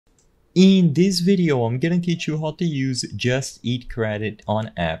In this video, I'm gonna teach you how to use Just Eat Credit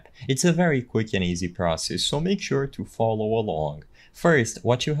on app. It's a very quick and easy process, so make sure to follow along. First,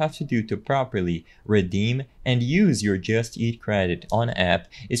 what you have to do to properly redeem and use your Just Eat Credit on app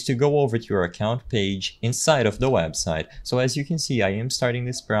is to go over to your account page inside of the website. So as you can see, I am starting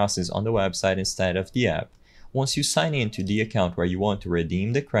this process on the website instead of the app. Once you sign in to the account where you want to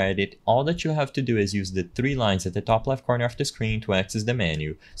redeem the credit, all that you have to do is use the three lines at the top left corner of the screen to access the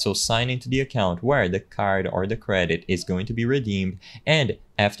menu. So sign into the account where the card or the credit is going to be redeemed, and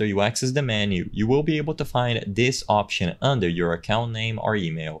after you access the menu, you will be able to find this option under your account name or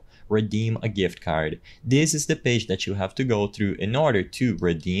email. Redeem a gift card. This is the page that you have to go through in order to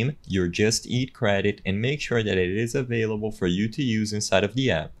redeem your Just Eat credit and make sure that it is available for you to use inside of the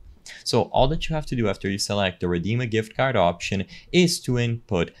app. So all that you have to do after you select the redeem a gift card option is to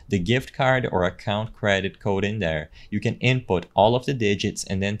input the gift card or account credit code in there. You can input all of the digits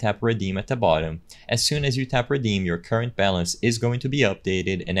and then tap redeem at the bottom. As soon as you tap redeem, your current balance is going to be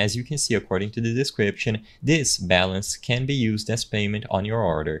updated, and as you can see according to the description, this balance can be used as payment on your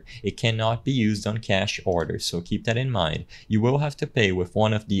order. It cannot be used on cash orders, so keep that in mind. You will have to pay with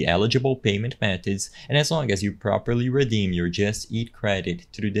one of the eligible payment methods, and as long as you properly redeem your Just Eat credit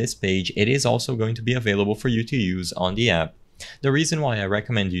through this page, it is also going to be available for you to use on the app. The reason why I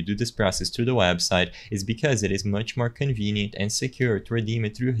recommend you do this process through the website is because it is much more convenient and secure to redeem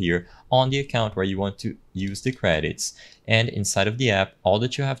it through here on the account where you want to use the credits. And inside of the app, all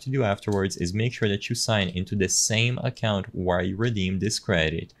that you have to do afterwards is make sure that you sign into the same account where you redeem this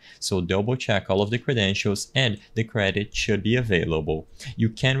credit. So double check all of the credentials and the credit should be available. You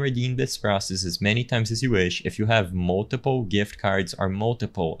can redeem this process as many times as you wish if you have multiple gift cards or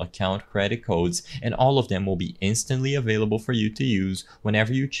multiple account credit codes, and all of them will be instantly available for you to use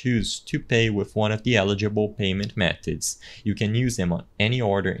whenever you choose to pay with one of the eligible payment methods. You can use them on any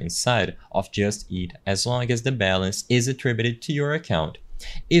order inside of Just Eat as long as the balance is attributed to your account.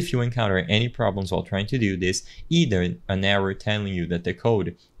 If you encounter any problems while trying to do this, either an error telling you that the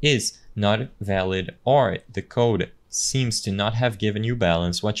code is not valid or the code seems to not have given you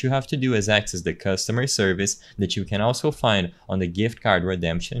balance, what you have to do is access the customer service that you can also find on the gift card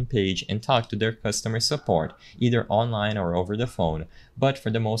redemption page and talk to their customer support, either online or over the phone. But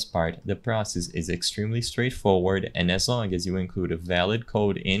for the most part, the process is extremely straightforward, and as long as you include a valid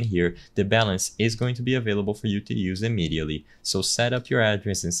code in here, the balance is going to be available for you to use immediately. So set up your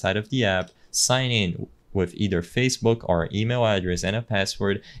address inside of the app, sign in with either Facebook or email address and a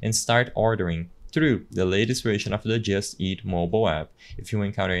password, and start ordering through the latest version of the Just Eat mobile app. If you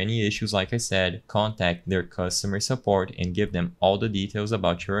encounter any issues, like I said, contact their customer support and give them all the details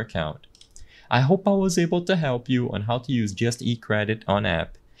about your account. I hope I was able to help you on how to use Just Eat Credit on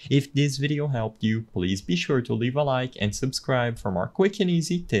app. If this video helped you, please be sure to leave a like and subscribe for more quick and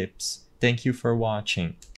easy tips. Thank you for watching.